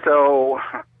 And so,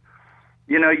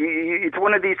 you know, it's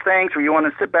one of these things where you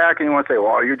want to sit back and you want to say,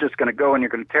 well, you're just going to go and you're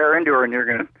going to tear into her and you're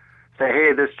going to say,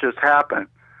 hey, this just happened.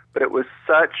 But it was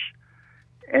such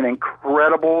an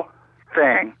incredible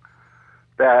thing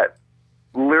that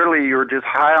literally you're just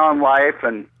high on life.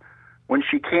 And when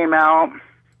she came out,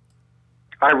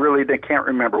 I really can't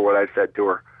remember what I said to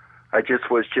her. I just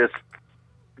was just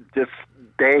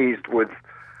dazed with,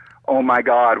 oh my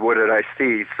God, what did I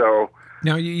see? So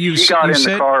now she got in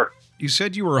the car. You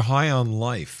said you were high on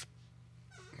life.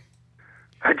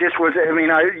 I just was. I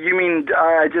mean, I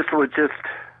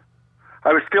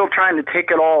was still trying to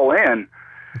take it all in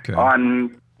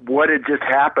on what had just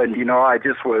happened. You know, I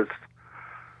just was.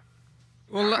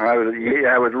 Well,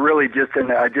 I was really just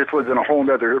I just was in a whole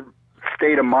other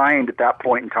state of mind at that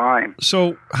point in time.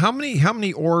 So how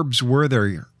many orbs were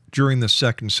there during the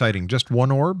second sighting? Just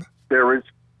one orb? There was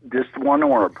just one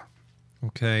orb.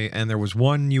 Okay, and there was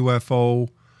one UFO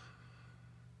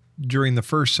during the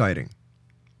first sighting.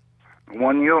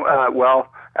 Well,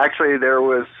 actually, there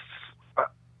was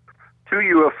two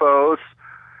UFOs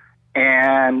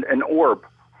and an orb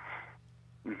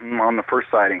on the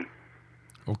first sighting.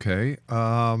 Okay.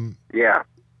 Yeah,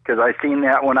 because I seen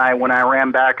that when I ran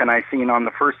back, and I seen on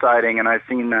the first sighting, and I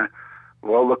seen it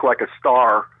looked like a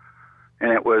star,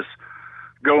 and it was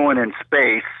going in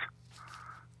space.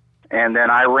 And then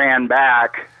I ran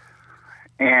back,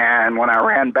 and when I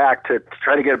ran back to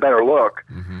try to get a better look,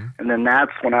 and then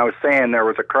that's when I was saying there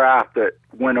was a craft that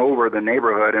went over the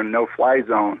neighborhood in no-fly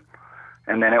zone,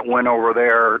 and then it went over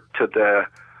there to the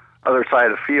other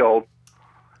side of the field,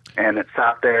 and it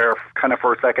sat there kind of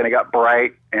for a second. It got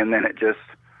bright, and then it just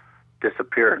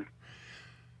disappeared.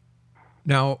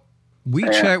 Now,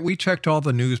 we checked all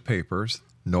the newspapers,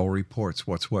 no reports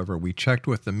whatsoever. We checked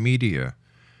with the media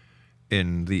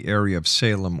in the area of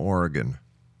Salem, Oregon.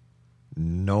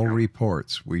 No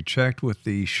reports. We checked with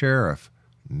the sheriff.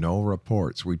 No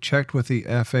reports. We checked with the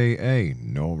FAA.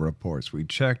 No reports. We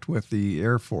checked with the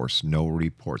Air Force. No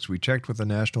reports. We checked with the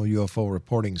National UFO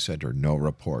Reporting Center. No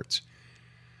reports.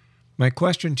 My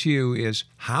question to you is,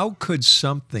 how could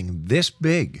something this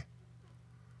big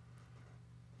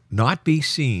not be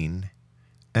seen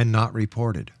and not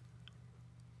reported?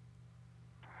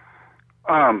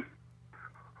 Well,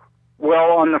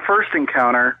 on the first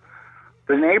encounter,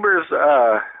 the neighbors,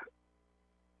 not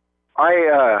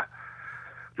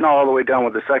all the way down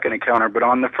with the second encounter, but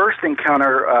on the first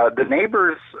encounter, the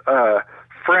neighbors'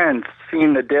 friends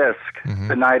seen the disc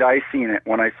the night I seen it,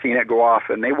 when I seen it go off,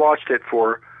 and they watched it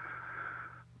for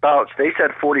about, they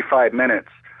said 45 minutes,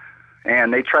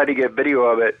 and they tried to get video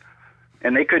of it,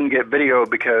 and they couldn't get video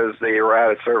because they were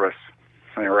out of service.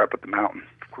 They were up at the mountain.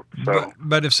 So,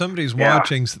 but if somebody's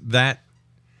watching that,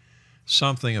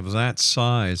 something of that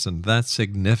size and that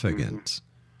significance,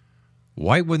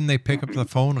 why wouldn't they pick up the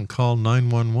phone and call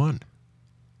 911?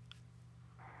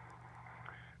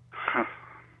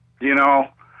 You know,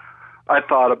 I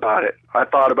thought about it. I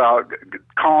thought about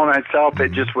calling myself.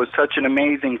 It just was such an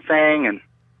amazing thing. And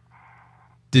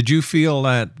did you feel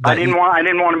that I didn't want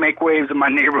to make waves in my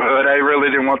neighborhood. I really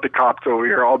didn't want the cops over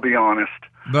here, I'll be honest.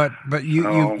 But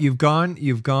you've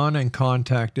gone and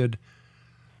contacted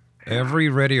Every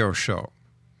radio show.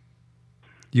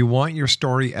 You want your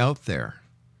story out there.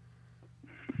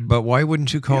 But why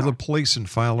wouldn't you call the police and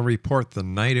file a report the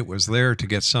night it was there to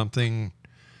get something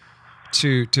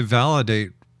to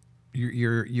validate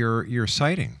your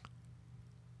sighting?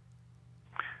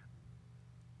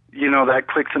 That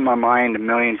clicks in my mind a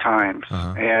million times,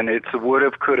 and it's a would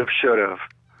have, could have, should have.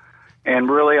 And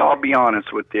really, I'll be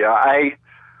honest with you, I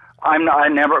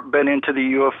never been into the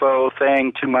UFO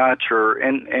thing too much,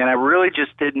 and I really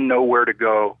just didn't know where to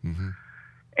go. Mm-hmm.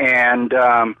 And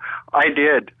I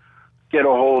did get a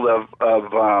hold of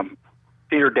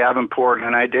Peter Davenport,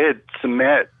 and I did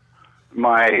submit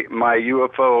my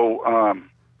UFO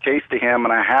case to him,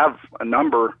 and I have a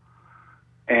number.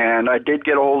 And I did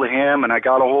get a hold of him, and I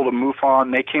got a hold of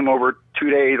MUFON. They came over 2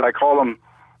 days. I called them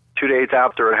 2 days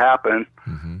after it happened.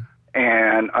 Mm-hmm.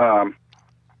 And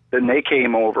then they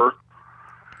came over.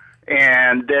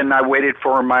 And then I waited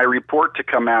for my report to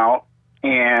come out.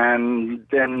 And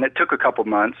then it took a couple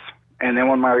months. And then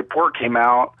when my report came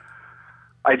out,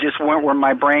 I just went where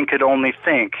my brain could only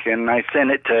think. And I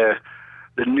sent it to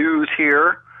the news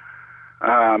here.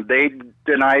 They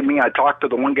denied me. I talked to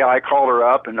the one guy. I called her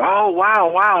up, and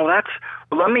wow,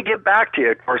 let me get back to you.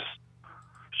 Of course,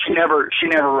 she never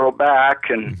wrote back,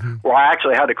 and well, I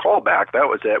actually had to call back. That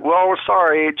was it. Well,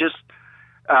 sorry, it just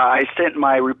I sent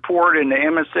my report into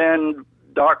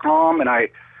MSN.com, and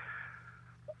I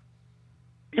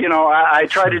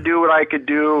tried to do what I could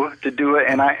do to do it,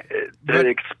 and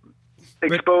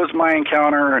expose my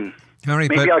encounter, and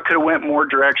maybe I could have went more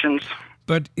directions.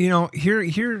 But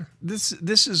here,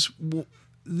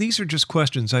 these are just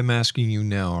questions I'm asking you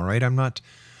now. All right, I'm not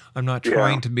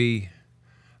trying to be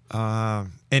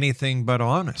anything but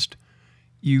honest.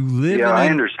 You live. I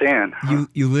understand.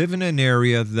 You live in an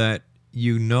area that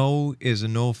is a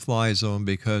no-fly zone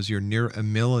because you're near a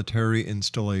military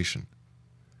installation.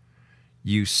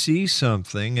 You see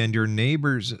something, and your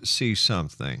neighbors see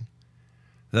something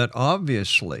that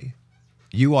obviously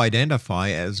you identify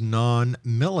as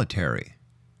non-military.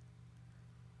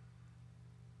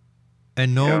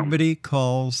 And nobody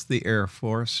calls the Air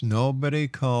Force. Nobody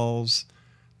calls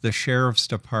the Sheriff's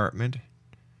Department.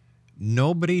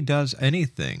 Nobody does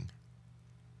anything.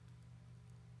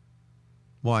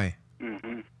 Why?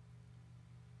 Mm-hmm.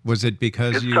 Was it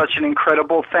because it's such an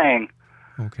incredible thing.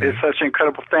 Okay. It's such an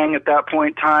incredible thing at that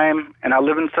point in time. And I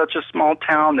live in such a small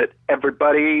town that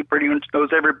everybody pretty much knows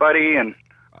everybody. And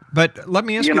but let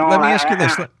me ask you. Let me ask you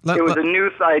this. It was a new.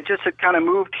 I just had kind of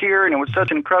moved here, and it was such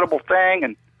an incredible thing.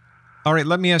 And all right,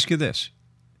 let me ask you this: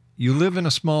 you live in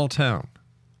a small town,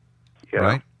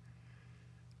 right?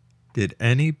 Did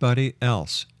anybody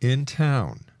else in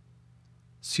town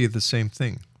see the same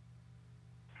thing?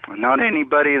 Not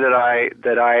anybody that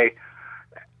I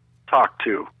talked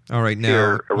to. All right, now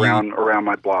here around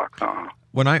my block.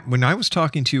 When I was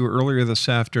talking to you earlier this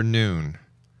afternoon,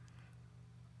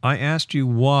 I asked you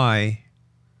why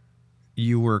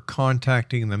you were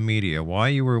contacting the media, why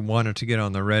you wanted to get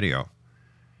on the radio.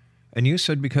 And you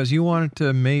said because you wanted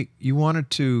to make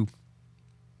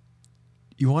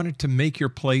your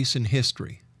place in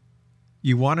history.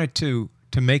 You wanted to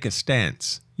make a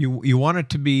stance. You wanted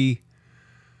to be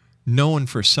known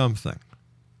for something.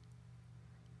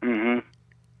 Mm-hmm.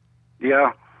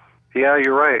 Yeah,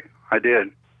 you're right. I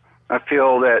did. I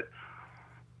feel that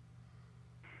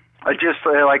I just,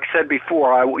 like I said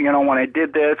before, when I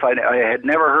did this, I had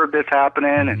never heard this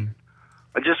happening, and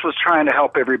I just was trying to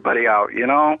help everybody out,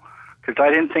 because I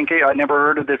never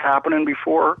heard of this happening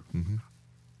before,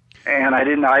 and I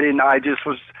just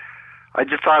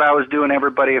thought I was doing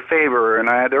everybody a favor, and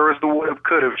there was the would have,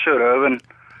 could have, should have, and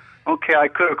okay, I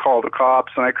could have called the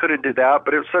cops, and I could have did that,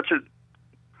 but it was such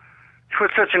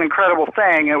an incredible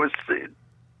thing. It was.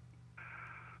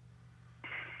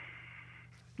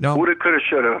 No. Woulda, coulda,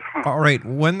 shoulda. All right.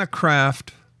 When the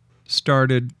craft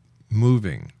started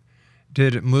moving,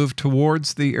 did it move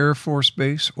towards the Air Force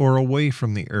Base or away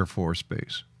from the Air Force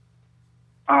Base?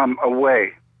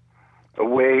 Away.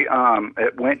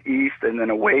 It went east and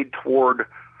then away toward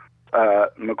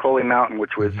McConnell Mountain,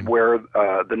 which was where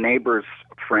the neighbors'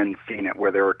 friends seen it,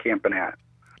 where they were camping at.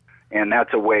 And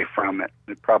that's away from it.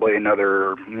 Probably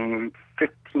another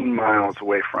 15 miles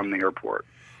away from the airport.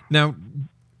 Now,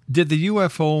 did the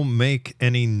UFO make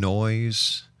any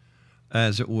noise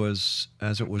as it was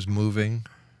moving?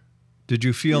 Did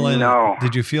you feel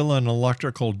Did you feel an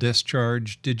electrical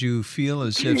discharge? Did you feel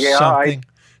as if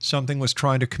something was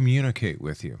trying to communicate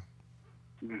with you?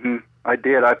 Mm-hmm. I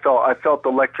did. I felt the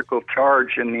electrical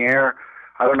charge in the air.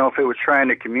 I don't know if it was trying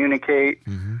to communicate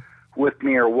with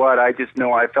me or what. I just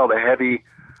know I felt a heavy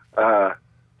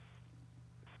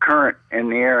current in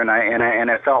the air, and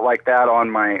I felt like that on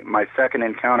my second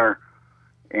encounter,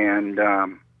 and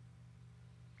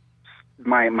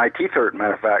my teeth hurt.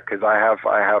 Matter of fact, because I have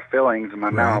fillings in my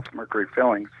mouth, mercury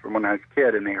fillings from when I was a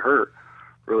kid, and they hurt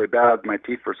really bad. My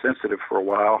teeth were sensitive for a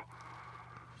while.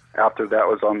 After that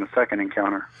was on the second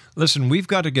encounter. Listen, we've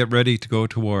got to get ready to go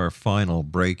to our final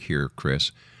break here,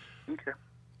 Chris. Okay.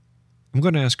 I'm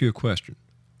going to ask you a question.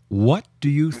 What do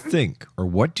you think, or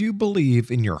what do you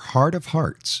believe in your heart of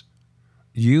hearts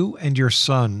you and your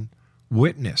son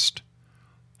witnessed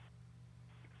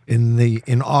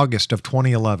in August of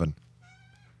 2011?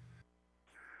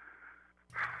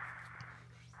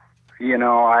 You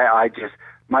know, I just,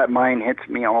 my mind hits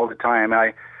me all the time.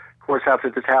 Of course, after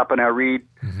this happened, I read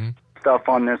stuff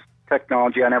on this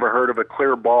technology. I never heard of a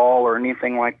clear ball or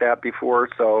anything like that before,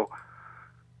 so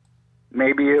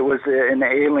maybe it was an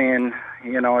alien.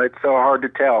 You know, it's so hard to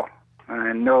tell.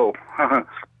 And no,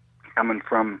 coming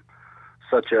from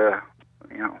such a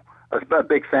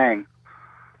big thing.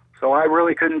 So I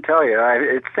really couldn't tell you.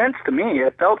 It felt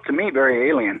to me very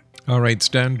alien. All right,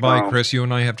 stand by, Chris. You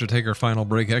and I have to take our final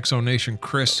break. Exonation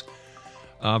Chris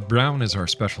Brown is our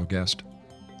special guest.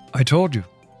 I told you,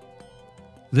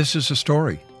 this is a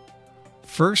story,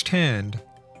 firsthand,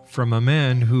 from a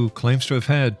man who claims to have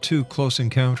had 2 close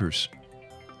encounters.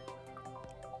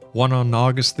 One on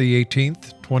August the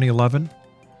 18th, 2011.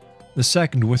 The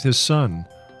second with his son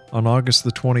on August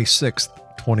the 26th,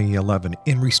 2011,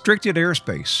 in restricted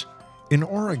airspace in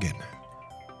Oregon.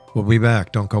 We'll be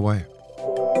back. Don't go away.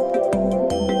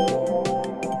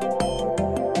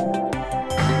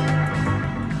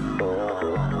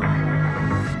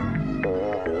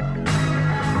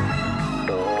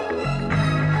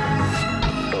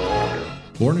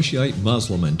 Born a Shiite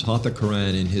Muslim and taught the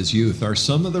Quran in his youth are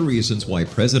some of the reasons why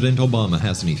President Obama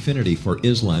has an affinity for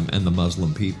Islam and the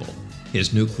Muslim people.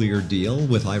 His nuclear deal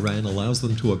with Iran allows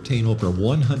them to obtain over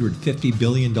 $150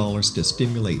 billion to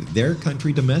stimulate their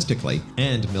country domestically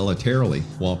and militarily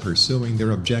while pursuing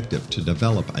their objective to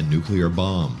develop a nuclear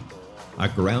bomb. A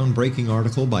groundbreaking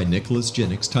article by Nicholas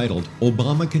Jennings titled,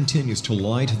 "Obama Continues to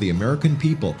Lie to the American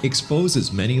People,"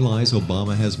 exposes many lies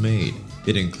Obama has made.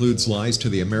 It includes lies to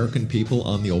the American people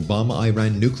on the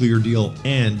Obama-Iran nuclear deal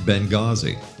and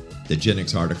Benghazi. The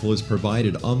Jennings article is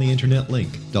provided on the internet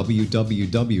link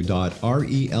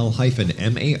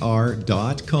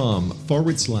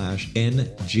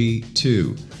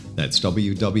www.rel-mar.com/NG2. That's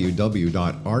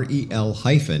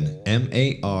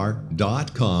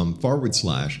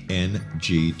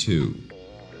www.rel-mar.com/NG2.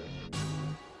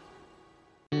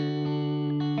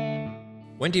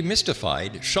 When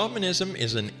demystified, shamanism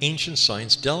is an ancient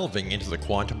science delving into the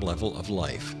quantum level of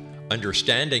life.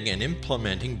 Understanding and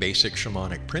implementing basic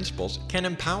shamanic principles can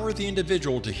empower the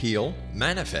individual to heal,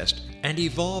 manifest, and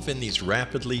evolve in these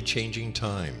rapidly changing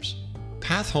times.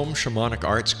 Path Home Shamanic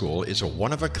Art School is a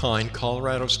one-of-a-kind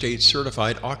Colorado State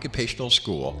certified occupational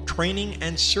school training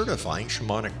and certifying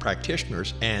shamanic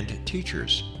practitioners and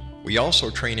teachers. We also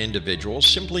train individuals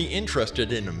simply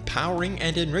interested in empowering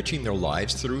and enriching their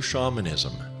lives through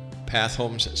shamanism. Path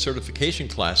Home's certification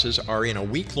classes are in a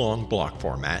week-long block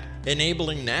format,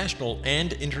 enabling national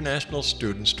and international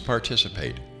students to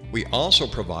participate. We also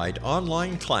provide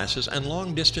online classes and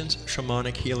long-distance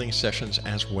shamanic healing sessions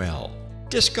as well.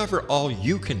 Discover all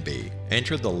you can be.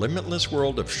 Enter the limitless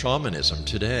world of shamanism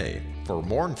today. For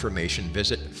more information,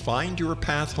 visit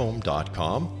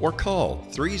findyourpathhome.com or call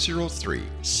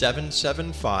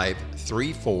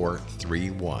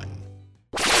 303-775-3431.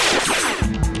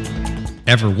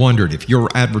 Ever wondered if your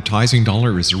advertising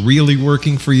dollar is really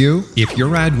working for you? If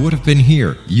your ad would have been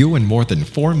here, you and more than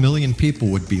 4 million people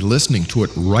would be listening to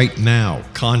it right now.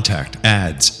 Contact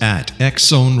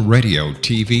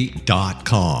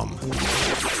ads@xzoneradiotv.com.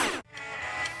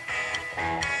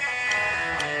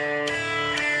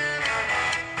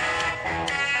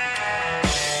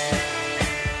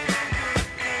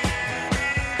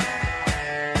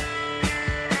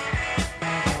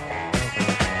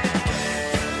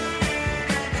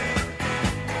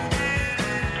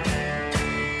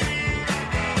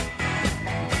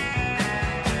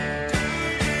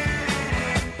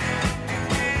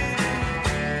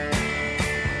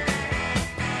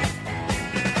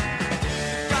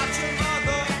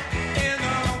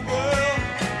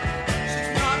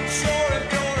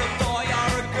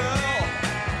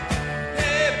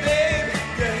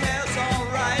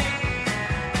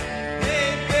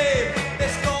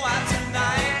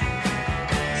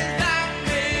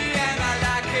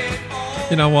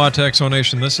 You know what,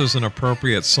 Exonation, this is an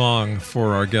appropriate song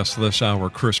for our guest this hour,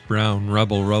 Chris Brown,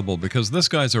 Rebel, because this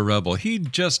guy's a rebel. He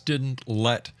just didn't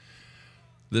let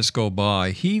this go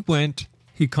by. He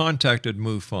He contacted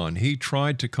MUFON. He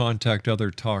tried to contact other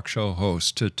talk show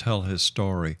hosts to tell his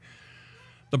story.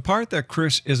 The part that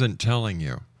Chris isn't telling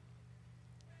you,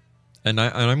 and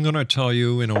I'm going to tell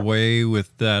you in a way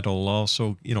with that'll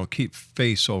also, keep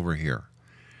face over here,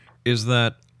 is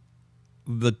that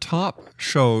the top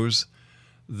shows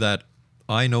that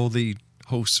I know the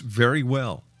hosts very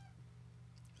well,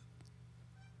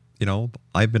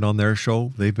 I've been on their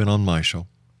show, they've been on my show,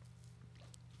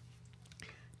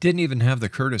 didn't even have the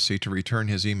courtesy to return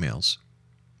his emails.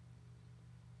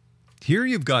 Here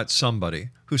you've got somebody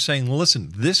who's saying,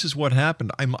 listen, this is what happened.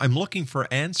 I'm looking for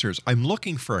answers. I'm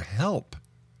looking for help.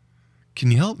 Can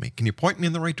you help me? Can you point me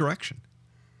in the right direction?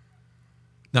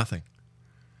 Nothing.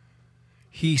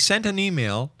 He sent an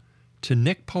email to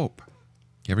Nick Pope.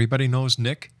 Everybody knows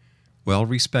Nick, well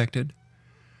respected.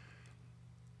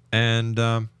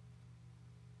 And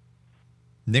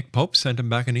Nick Pope sent him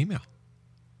back an email.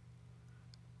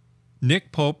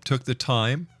 Nick Pope took the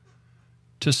time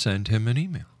to send him an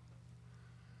email.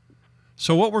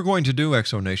 So what we're going to do,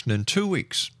 Exo Nation, in 2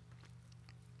 weeks,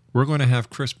 we're going to have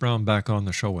Chris Brown back on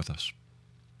the show with us.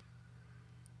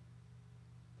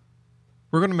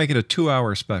 We're going to make it a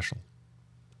 2-hour special.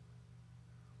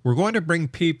 We're going to bring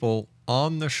people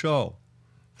on the show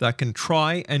that can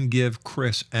try and give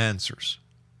Chris answers.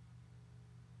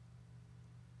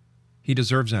 He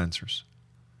deserves answers.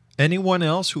 Anyone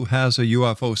else who has a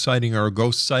UFO sighting or a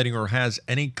ghost sighting or has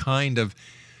any kind of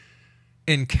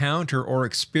encounter or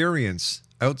experience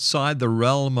outside the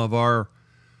realm of our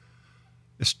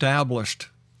established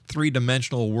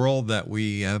three-dimensional world that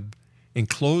we have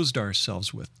enclosed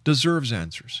ourselves with deserves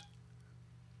answers.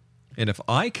 And if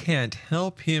I can't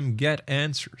help him get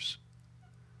answers,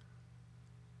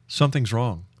 something's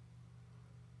wrong.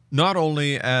 Not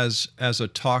only as a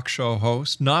talk show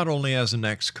host, not only as an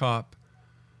ex-cop,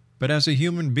 but as a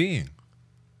human being.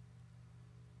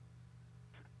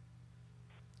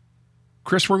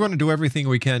 Chris, we're going to do everything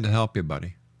we can to help you,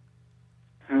 buddy.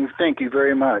 Thank you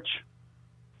very much.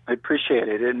 I appreciate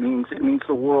it. It means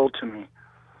the world to me.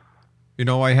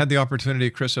 I had the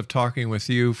opportunity, Chris, of talking with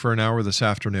you for an hour this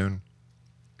afternoon.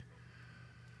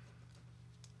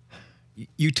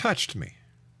 You touched me.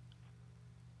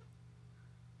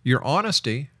 Your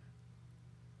honesty.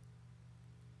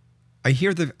 I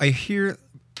hear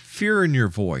fear in your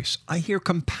voice. I hear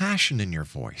compassion in your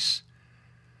voice.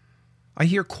 I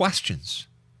hear questions.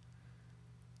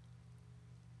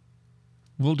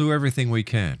 We'll do everything we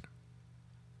can.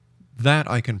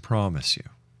 That I can promise you.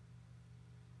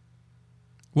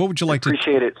 What would you like to... I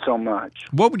appreciate it so much.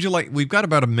 What would you like... We've got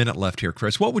about a minute left here,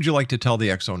 Chris. What would you like to tell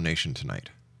the X-Zone Nation tonight?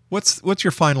 What's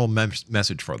your final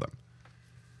message for them?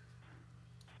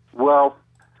 Well,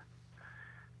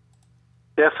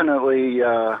 definitely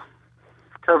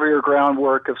cover your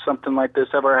groundwork if something like this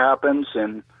ever happens,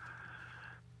 and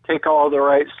take all the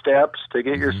right steps to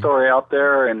get your story out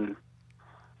there, and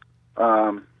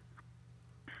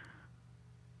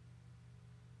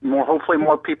hopefully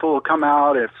more people will come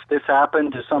out. If this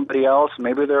happened to somebody else,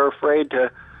 maybe they're afraid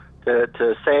to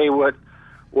say what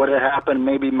had happened.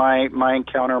 Maybe my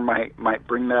encounter might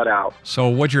bring that out. So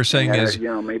what you're saying is,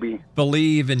 maybe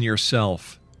believe in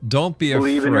yourself. Don't be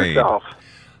believe afraid. in yourself.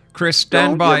 Chris,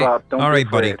 stand by. Give up. Don't All right,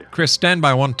 be buddy. afraid. Chris, stand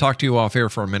by. I want to talk to you off air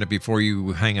for a minute before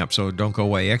you hang up, so don't go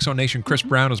away. Exo Nation, Chris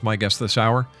Brown is my guest this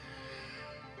hour.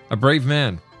 A brave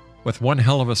man with one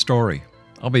hell of a story.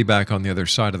 I'll be back on the other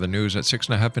side of the news at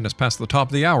 6.5 minutes past the top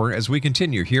of the hour as we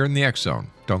continue here in the X Zone.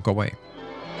 Don't go away.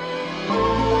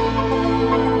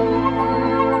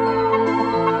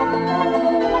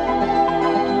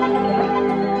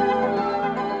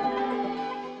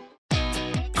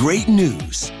 Great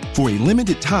news! For a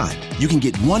limited time, you can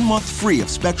get 1 month free of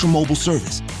Spectrum Mobile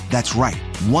service. That's right,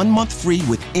 1 month free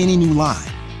with any new line.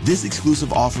 This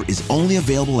exclusive offer is only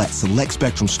available at select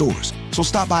Spectrum stores, so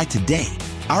stop by today.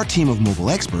 Our team of mobile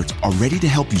experts are ready to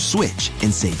help you switch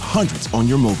and save hundreds on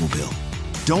your mobile bill.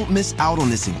 Don't miss out on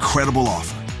this incredible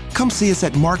offer. Come see us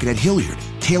at Market at Hilliard,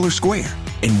 Taylor Square,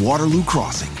 and Waterloo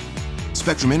Crossing.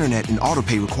 Spectrum Internet and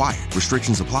autopay required.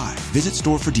 Restrictions apply. Visit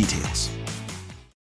store for details.